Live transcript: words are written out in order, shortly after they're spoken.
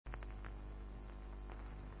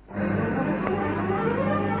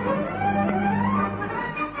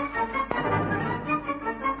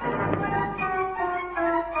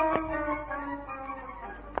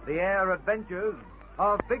rare adventures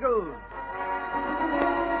of Biggles.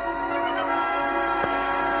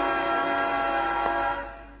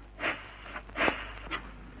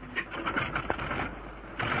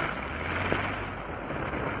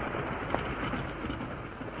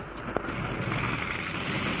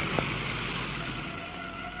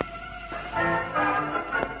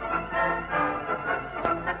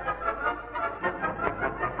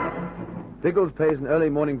 Biggles pays an early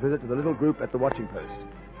morning visit to the little group at the watching post.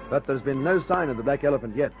 But there's been no sign of the black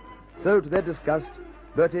elephant yet. So, to their disgust,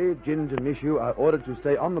 Bertie, Ginge, and Mishu are ordered to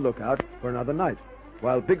stay on the lookout for another night,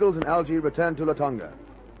 while Biggles and Algy return to Latonga.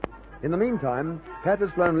 In the meantime, Pat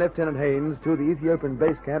has flown Lieutenant Haynes to the Ethiopian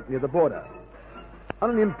base camp near the border. On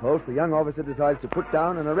an impulse, the young officer decides to put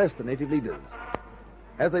down and arrest the native leaders.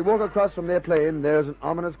 As they walk across from their plane, there's an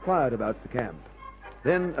ominous quiet about the camp.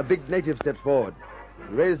 Then a big native steps forward.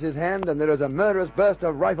 He raises his hand, and there is a murderous burst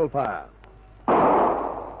of rifle fire.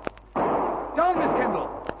 Down, Miss Kendall.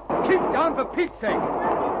 Keep down for Pete's sake.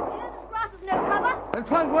 This grass is no cover. Then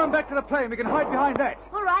try and worm back to the plane. We can hide behind that.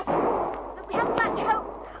 All right. But we haven't much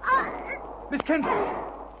hope. Miss Kendall.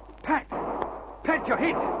 Pat. Pat, you're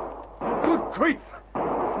hit. Good grief. I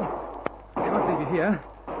can't leave you here.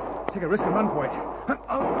 Take a risk and run for it.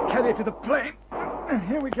 I'll carry you to the plane.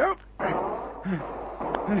 Here we go.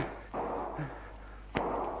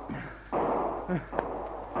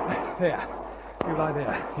 There. You lie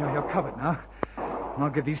there. You're covered now. And I'll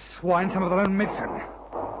give these swine some of their own medicine.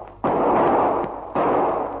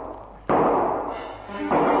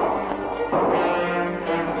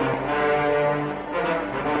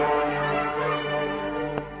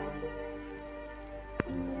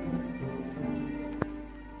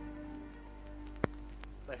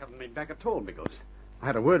 They haven't made back at all, Biggles. I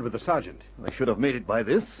had a word with the sergeant. They should have made it by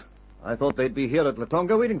this. I thought they'd be here at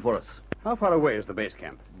Latonga waiting for us. How far away is the base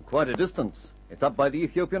camp? Quite a distance. It's up by the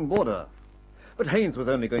Ethiopian border. But Haynes was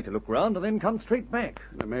only going to look round and then come straight back.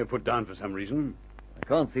 They may have put down for some reason. I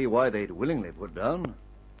can't see why they'd willingly put down.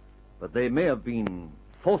 But they may have been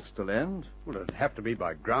forced to land. Well, it'd have to be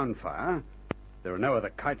by ground fire. There are no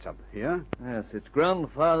other kites up here. Yes, it's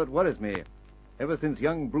ground fire that worries me. Ever since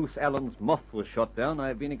young Bruce Allen's moth was shot down,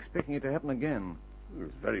 I've been expecting it to happen again.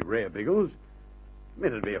 It's very rare, Biggles.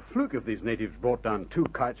 It'd be a fluke if these natives brought down 2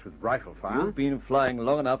 kites with rifle fire. You've been flying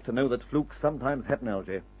long enough to know that flukes sometimes happen,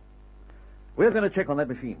 Algy. We're going to check on that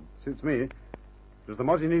machine. Suits me. Does the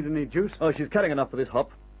Mozzie need any juice? Oh, she's carrying enough for this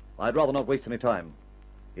hop. I'd rather not waste any time.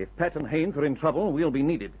 If Pat and Haynes are in trouble, we'll be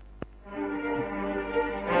needed.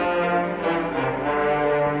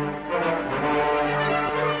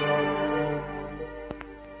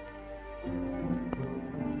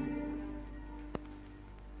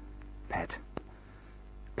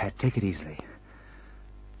 Pat, take it easily.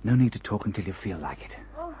 No need to talk until you feel like it.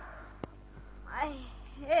 Oh, my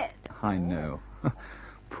head. I know.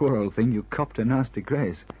 Poor old thing, you copped a nasty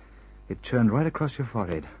graze. It turned right across your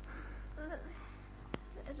forehead.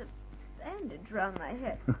 There's a bandage round my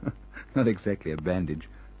head. Not exactly a bandage.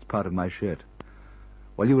 It's part of my shirt.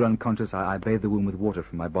 While you were unconscious, I bathed the wound with water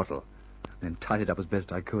from my bottle, then tied it up as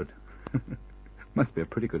best I could. Must be a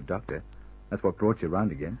pretty good doctor. That's what brought you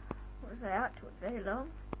round again. Was I out to it very long?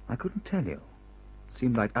 I couldn't tell you.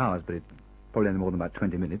 Seemed like hours, but it probably only more than about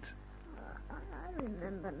 20 minutes. I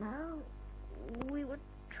remember now. We were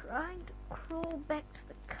trying to crawl back to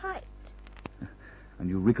the kite. And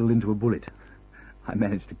you wriggled into a bullet. I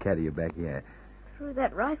managed to carry you back here. Through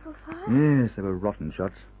that rifle fire? Yes, they were rotten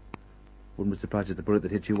shots. Wouldn't be surprised if the bullet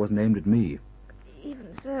that hit you wasn't aimed at me.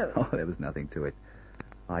 Even so. Oh, there was nothing to it.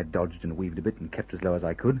 I dodged and weaved a bit and kept as low as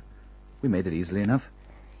I could. We made it easily enough.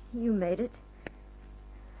 You made it.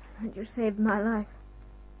 And you saved my life.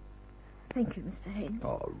 Thank you, Mr. Haynes.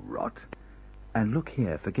 Oh, rot. And look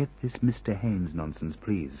here, forget this Mr. Haynes nonsense,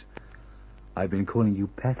 please. I've been calling you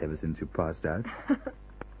Pat ever since you passed out.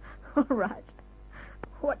 All right.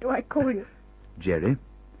 What do I call you? Jerry.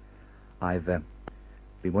 I've been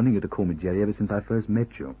wanting you to call me Jerry ever since I first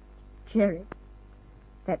met you. Jerry.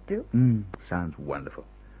 That do? Sounds wonderful.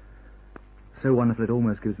 So wonderful it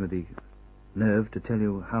almost gives me the nerve to tell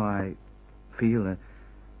you how I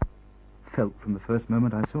felt from the first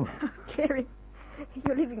moment I saw it. Oh, Jerry,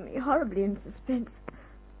 you're leaving me horribly in suspense.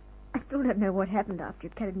 I still don't know what happened after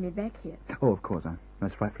you carried me back here. Oh, of course. I'm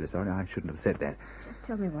most frightfully sorry. I shouldn't have said that. Just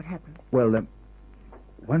tell me what happened. Well,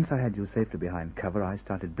 once I had you safely behind cover, I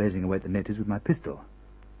started blazing away at the natives with my pistol.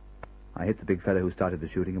 I hit the big fellow who started the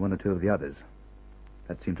shooting and 1 or 2 of the others.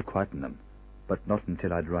 That seemed to quieten them, but not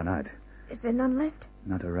until I'd run out. Is there none left?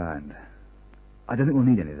 Not around. I don't think we'll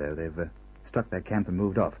need any, though. They've struck their camp and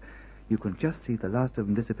moved off. You can just see the last of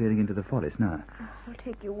them disappearing into the forest now. I'll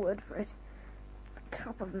take your word for it.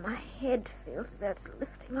 top of my head feels as though it's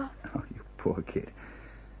lifting off. Oh, you poor kid.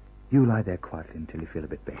 You lie there quietly until you feel a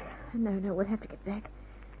bit better. No, we'll have to get back.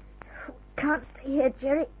 We can't stay here,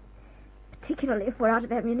 Jerry. Particularly if we're out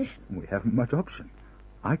of ammunition. We haven't much option.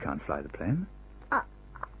 I can't fly the plane.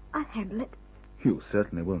 I'll handle it. You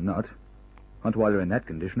certainly will not. Not while you're in that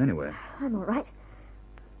condition, anyway. I'm all right.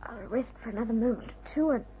 I'll rest for another moment or two,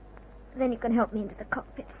 and then you can help me into the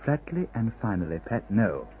cockpit. Flatly and finally, Pat,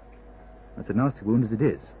 no. That's a nasty wound as it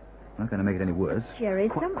is. I'm not going to make it any worse. Jerry,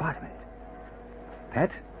 Quiet a minute.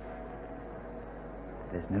 Pat?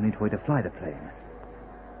 There's no need for you to fly the plane.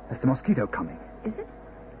 That's the Mosquito coming. Is it?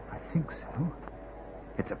 I think so.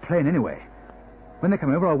 It's a plane anyway. When they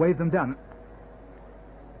come over, I'll wave them down.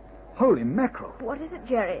 Holy mackerel. What is it,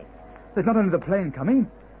 Jerry? There's not only the plane coming.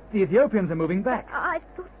 The Ethiopians are moving back. I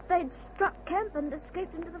thought they'd struck camp and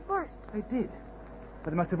escaped into the forest. They did. But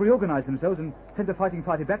they must have reorganized themselves and sent a fighting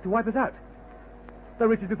party back to wipe us out. They'll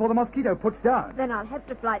reach us before the Mosquito puts down. Then I'll have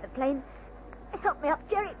to fly the plane. Help me up,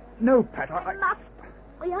 Jerry. No, Pat, I must.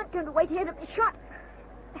 We aren't going to wait here to be shot.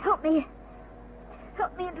 Help me.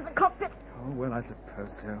 Help me into the cockpit. Oh, well, I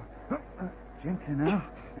suppose so. Gently now.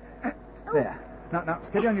 There. Now,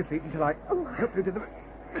 steady on your feet until I help you to the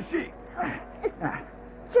machine.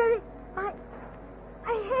 Jerry, my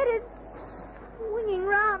head is swinging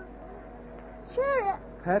round. Jerry.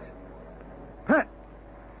 Pat!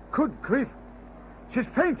 Good grief. She's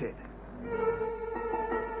fainted.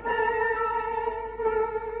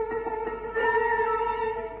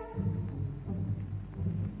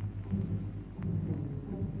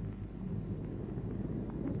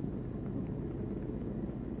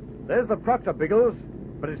 There's the Proctor, Biggles,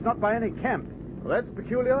 but it's not by any camp. Well, that's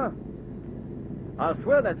peculiar. I'll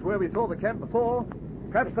swear that's where we saw the camp before.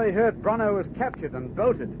 Perhaps they heard Bronno was captured and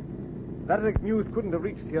bolted. That news couldn't have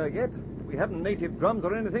reached here yet. We haven't native drums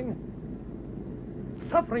or anything.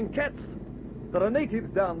 Suffering cats. There are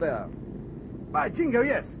natives down there. By Jingo,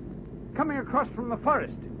 yes. Coming across from the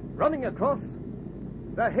forest. Running across.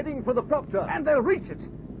 They're heading for the Proctor. And they'll reach it.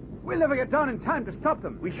 We'll never get down in time to stop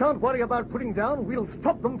them. We shan't worry about putting down. We'll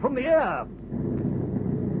stop them from the air.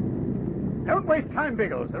 Don't waste time,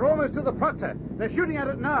 Biggles. They're almost to the Proctor. They're shooting at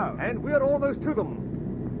it now. And we're almost to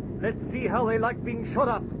them. Let's see how they like being shot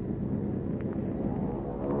up.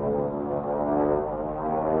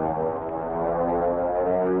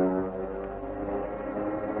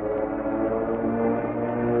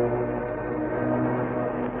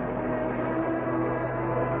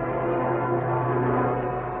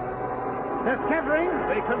 They're scattering.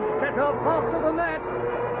 They can scatter faster than that.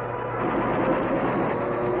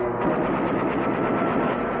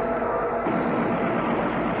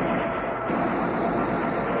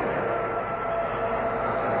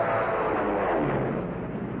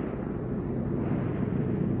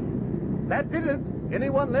 That did it.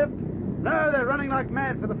 Anyone left? No, they're running like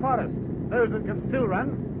mad for the forest. Those that can still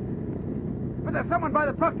run. But there's someone by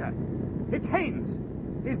the Proctor. It's Haynes.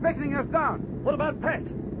 He's beckoning us down. What about Pat?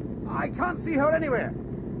 I can't see her anywhere.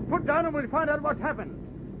 Put down and we'll find out what's happened.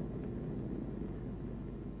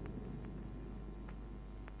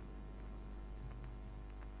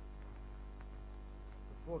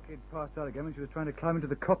 The poor kid passed out again when she was trying to climb into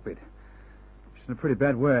the cockpit. She's in a pretty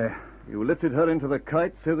bad way. You lifted her into the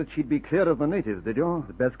kite so that she'd be clear of the natives, did you?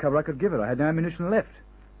 The best cover I could give her. I had no ammunition left.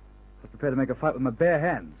 I was prepared to make a fight with my bare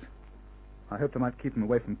hands. I hoped I might keep them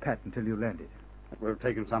away from Pat until you landed. That would have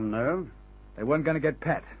taken some nerve. They weren't going to get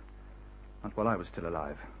Pat. Not while I was still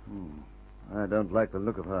alive. I don't like the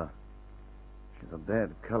look of her. She's a bad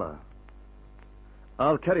color.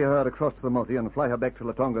 I'll carry her across to the Mozzie and fly her back to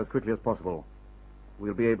Latonga as quickly as possible.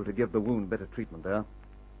 We'll be able to give the wound better treatment there.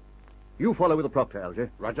 You follow with the Proctor, Algy.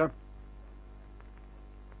 Roger.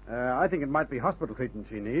 I think it might be hospital treatment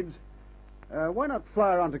she needs. Why not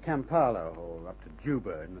fly her on to Kampala or up to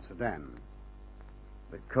Juba in the Sudan?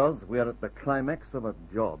 Because we're at the climax of a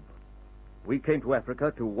job. We came to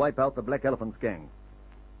Africa to wipe out the Black Elephants gang.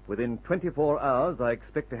 Within 24 hours, I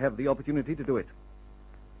expect to have the opportunity to do it.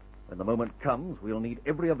 When the moment comes, we'll need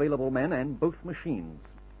every available man and both machines.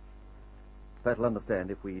 Pat'll understand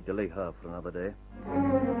if we delay her for another day.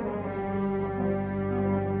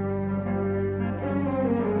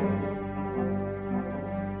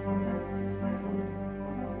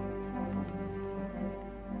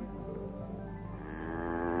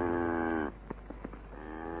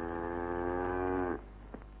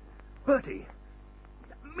 Bertie!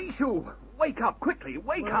 Michou! Wake up, quickly,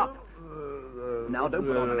 wake up! Now, don't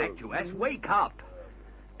put on an act, you ass. Wake up!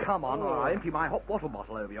 Come on, or I'll empty my hot water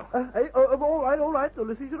bottle over you. All right.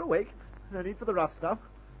 Ulysses, you're awake. No need for the rough stuff.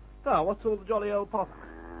 Now, what's all the jolly old pother?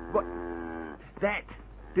 What? That!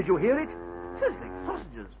 Did you hear it? Sizzling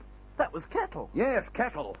sausages. That was cattle. Yes,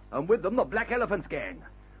 cattle, and with them the Black Elephant's gang.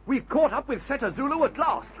 We've caught up with Seta Zulu at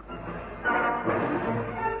last.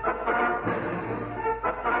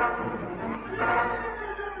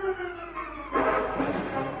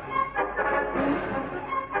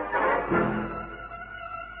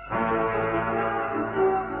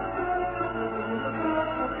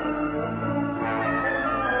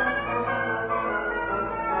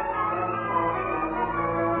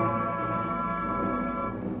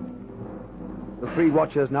 The three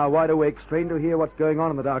watchers, now wide awake, strain to hear what's going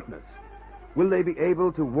on in the darkness. Will they be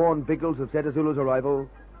able to warn Biggles of Seta Zulu's arrival?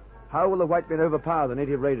 How will the white men overpower the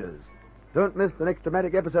native raiders? Don't miss the next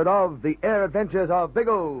dramatic episode of The Air Adventures of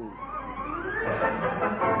Biggles.